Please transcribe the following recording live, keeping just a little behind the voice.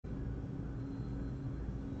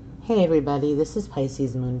Hey everybody, this is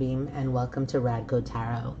Pisces Moonbeam and welcome to Radko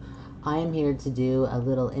Tarot. I am here to do a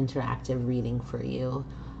little interactive reading for you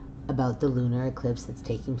about the lunar eclipse that's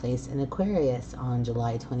taking place in Aquarius on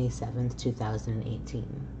July 27th,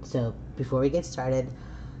 2018. So before we get started,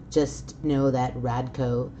 just know that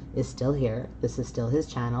Radko is still here. This is still his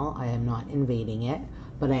channel. I am not invading it,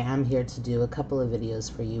 but I am here to do a couple of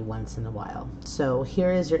videos for you once in a while. So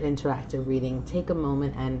here is your interactive reading. Take a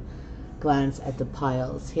moment and glance at the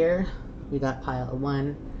piles here. We got pile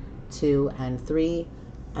 1, 2, and 3,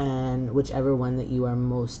 and whichever one that you are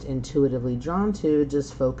most intuitively drawn to,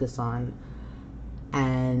 just focus on,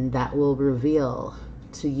 and that will reveal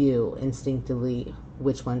to you instinctively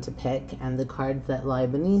which one to pick. And the cards that lie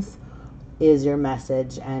beneath is your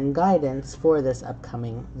message and guidance for this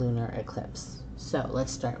upcoming lunar eclipse. So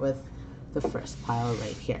let's start with the first pile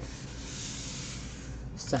right here.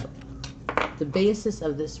 So the basis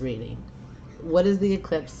of this reading, what is the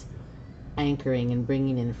eclipse anchoring and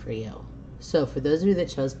bringing in for you? So for those of you that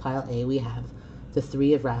chose pile A, we have the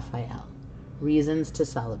 3 of Raphael, reasons to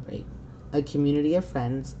celebrate, a community of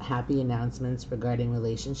friends, happy announcements regarding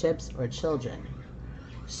relationships or children.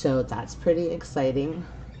 So that's pretty exciting.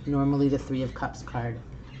 Normally the 3 of Cups card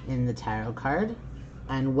in the tarot card.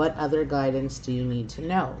 And what other guidance do you need to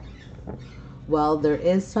know? Well, there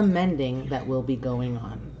is some mending that will be going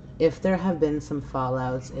on. If there have been some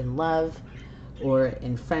fallouts in love or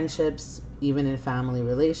in friendships, even in family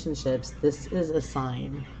relationships, this is a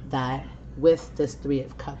sign that with this 3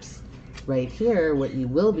 of Cups right here, what you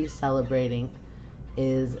will be celebrating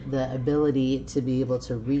is the ability to be able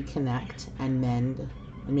to reconnect and mend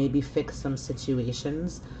and maybe fix some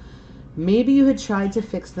situations. Maybe you had tried to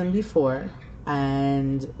fix them before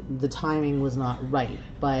and the timing was not right,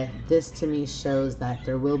 but this to me shows that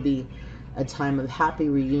there will be a time of happy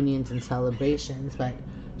reunions and celebrations, but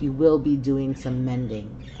you will be doing some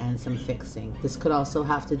mending and some fixing. This could also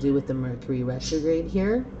have to do with the Mercury retrograde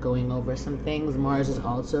here, going over some things. Mars is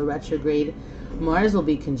also retrograde. Mars will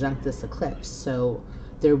be conjunct this eclipse, so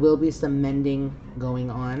there will be some mending going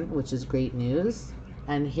on, which is great news.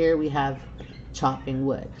 And here we have chopping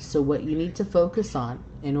wood. So what you need to focus on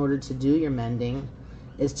in order to do your mending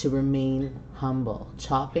is to remain humble.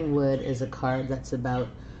 Chopping wood is a card that's about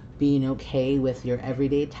being okay with your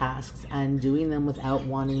everyday tasks and doing them without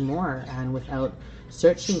wanting more and without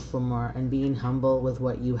searching for more, and being humble with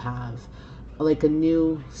what you have. Like a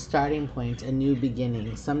new starting point, a new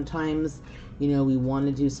beginning. Sometimes, we want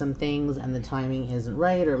to do some things and the timing isn't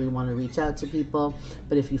right, or we want to reach out to people.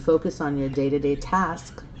 But if you focus on your day-to-day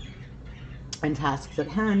task and tasks at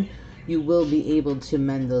hand, you will be able to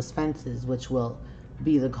mend those fences, which will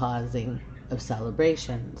be the causing of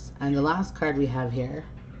celebrations. And the last card we have here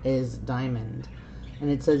is Diamond, and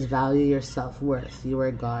it says value your self-worth. You are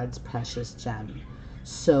God's precious gem.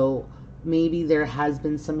 So maybe there has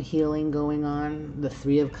been some healing going on. The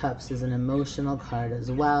 3 of Cups is an emotional card as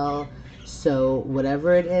well. So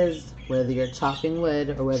whatever it is, whether you're chopping wood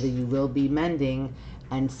or whether you will be mending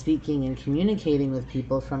and speaking and communicating with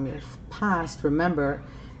people from your past, remember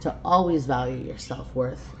to always value your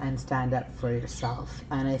self-worth and stand up for yourself.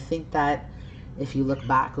 And I think that if you look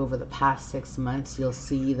back over the past 6 months, you'll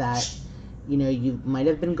see that, you might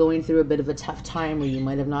have been going through a bit of a tough time, or you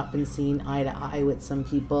might have not been seen eye to eye with some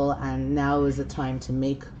people, and now is the time to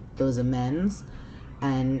make those amends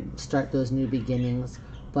and start those new beginnings,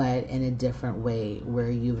 but in a different way, where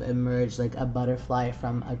you've emerged like a butterfly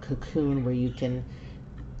from a cocoon, where you can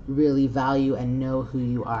really value and know who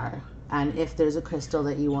you are. And if there's a crystal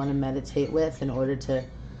that you want to meditate with in order to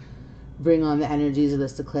bring on the energies of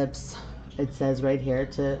this eclipse, it says right here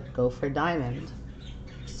to go for Diamond.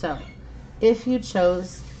 So if you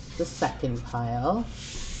chose the second pile,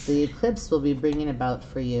 the eclipse will be bringing about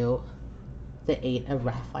for you the 8 of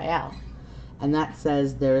Raphael. And that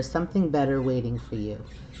says there is something better waiting for you.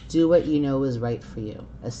 Do what you know is right for you,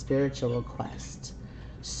 a spiritual quest.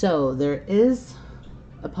 So there is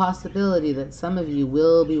a possibility that some of you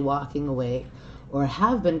will be walking away or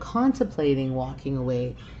have been contemplating walking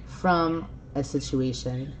away from a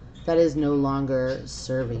situation that is no longer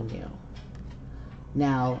serving you.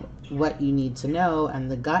 Now, what you need to know and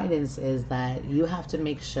the guidance is that you have to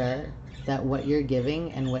make sure that what you're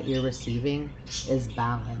giving and what you're receiving is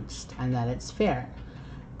balanced and that it's fair.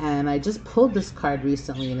 And I just pulled this card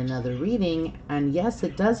recently in another reading, and yes,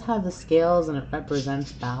 it does have the scales and it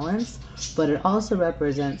represents balance, but it also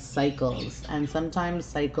represents cycles, and sometimes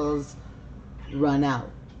cycles run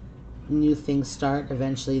out. New things start,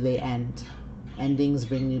 eventually they end. Endings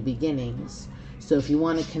bring new beginnings. So if you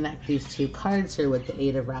want to connect these two cards here with the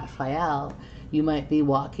 8 of Raphael, You might be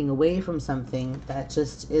walking away from something that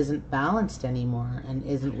just isn't balanced anymore and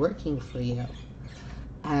isn't working for you.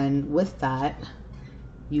 And with that,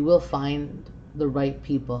 you will find the right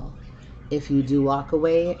people if you do walk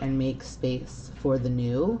away and make space for the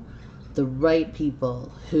new. The right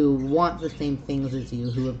people who want the same things as you,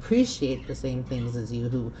 who appreciate the same things as you,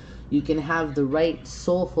 who you can have the right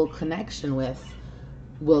soulful connection with,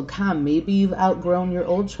 will come. Maybe you've outgrown your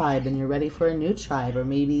old tribe and you're ready for a new tribe, or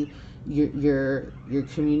maybe your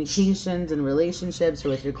communications and relationships or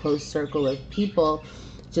with your close circle of people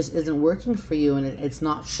just isn't working for you, and it's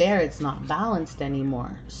not fair, it's not balanced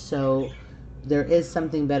anymore. So there is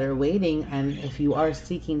something better waiting, and if you are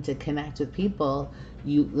seeking to connect with people,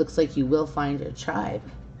 looks like you will find your tribe.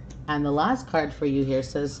 And the last card for you here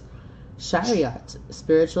says Chariot,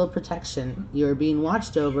 spiritual protection. You are being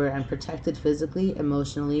watched over and protected physically,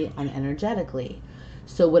 emotionally, and energetically.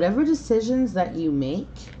 So whatever decisions that you make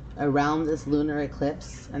around this lunar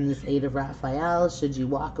eclipse and this 8 of Raphael, should you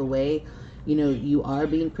walk away, you are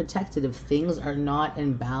being protected. If things are not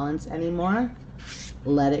in balance anymore,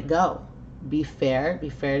 let it go. Be fair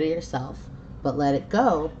to yourself, but let it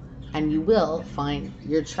go, and you will find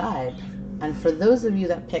your tribe. And for those of you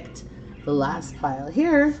that picked the last pile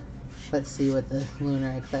here, let's see what the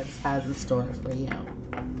lunar eclipse has in store for you.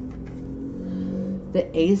 The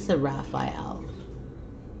Ace of Raphael.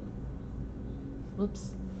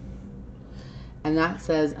 Whoops. And that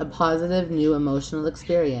says a positive new emotional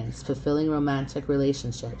experience, fulfilling romantic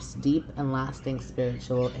relationships, deep and lasting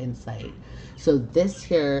spiritual insight. So this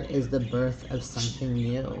here is the birth of something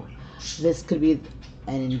new. This could be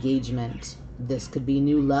an engagement. This could be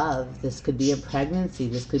new love. This could be a pregnancy.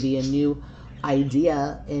 This could be a new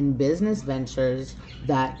idea in business ventures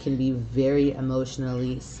that can be very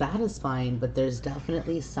emotionally satisfying, but there's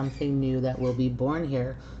definitely something new that will be born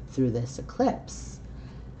here through this eclipse.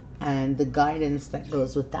 And the guidance that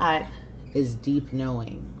goes with that is deep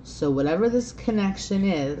knowing. So whatever this connection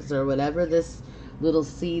is, or whatever this little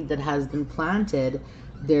seed that has been planted,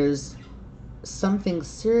 there's something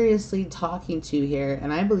seriously talking to you here,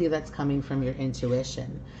 and I believe that's coming from your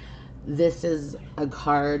intuition. This is a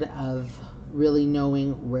card of really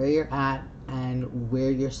knowing where you're at and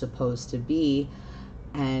where you're supposed to be,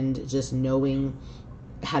 and just knowing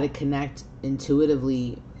how to connect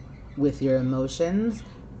intuitively with your emotions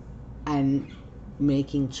and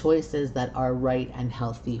making choices that are right and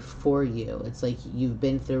healthy for you. It's like you've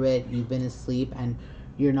been through it, you've been asleep, and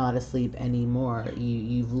you're not asleep anymore.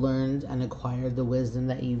 You've learned and acquired the wisdom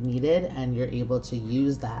that you've needed, and you're able to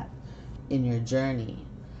use that in your journey.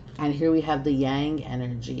 And here we have the Yang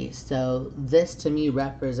energy. So this to me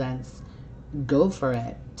represents go for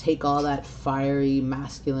it. Take all that fiery,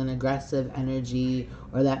 masculine, aggressive energy,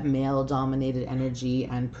 or that male-dominated energy,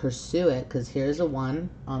 and pursue it. Because here's a 1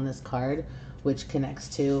 on this card, which connects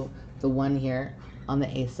to the 1 here on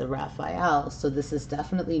the Ace of Raphael. So this is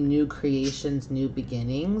definitely new creations, new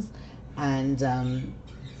beginnings. And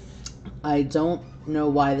I don't know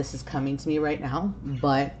why this is coming to me right now,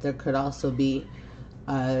 but there could also be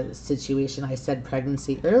a situation. I said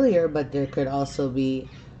pregnancy earlier, but there could also be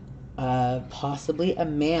possibly a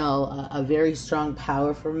male, a very strong,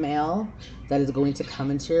 powerful male that is going to come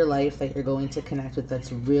into your life, that you're going to connect with,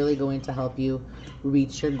 that's really going to help you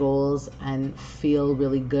reach your goals and feel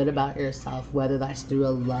really good about yourself, whether that's through a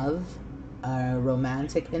love, a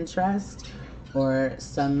romantic interest, or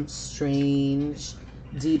some strange,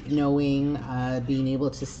 deep knowing, being able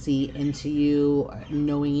to see into you,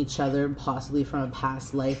 knowing each other possibly from a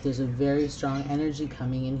past life. There's a very strong energy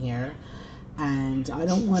coming in here. And I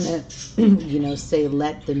don't want to, say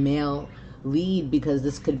let the male lead, because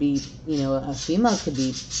this could be, a female could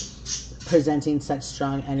be presenting such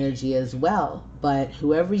strong energy as well. But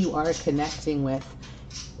whoever you are connecting with,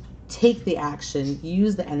 take the action,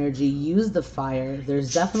 use the energy, use the fire.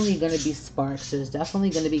 There's definitely going to be sparks. There's definitely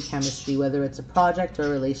going to be chemistry, whether it's a project or a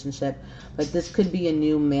relationship. But this could be a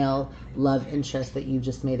new male love interest that you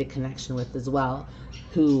just made a connection with as well,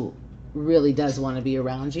 who really does want to be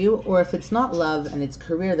around you. Or if it's not love and it's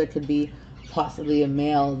career, there could be possibly a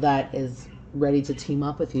male that is ready to team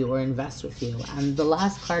up with you or invest with you. And the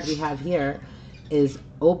last card we have here is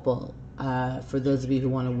Opal. For those of you who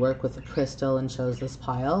want to work with a crystal and chose this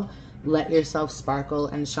pile, let yourself sparkle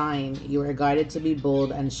and shine. You are guided to be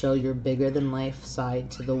bold and show your bigger than life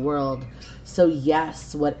side to the world. So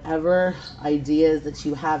yes, whatever ideas that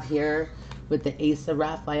you have here with the Ace of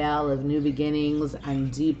Raphael, of new beginnings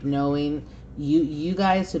and deep knowing, you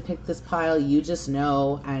guys who picked this pile, you just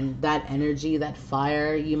know. And that energy, that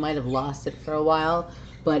fire, you might have lost it for a while,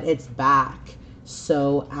 but it's back.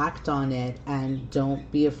 So act on it and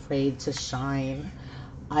don't be afraid to shine.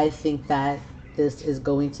 I think that this is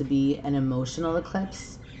going to be an emotional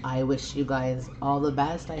eclipse. I wish you guys all the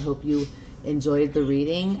best. I hope you enjoyed the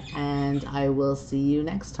reading, and I will see you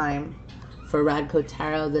next time. For Radko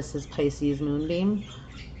Tarot, this is Pisces Moonbeam.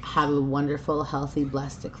 Have a wonderful, healthy,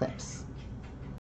 blessed eclipse.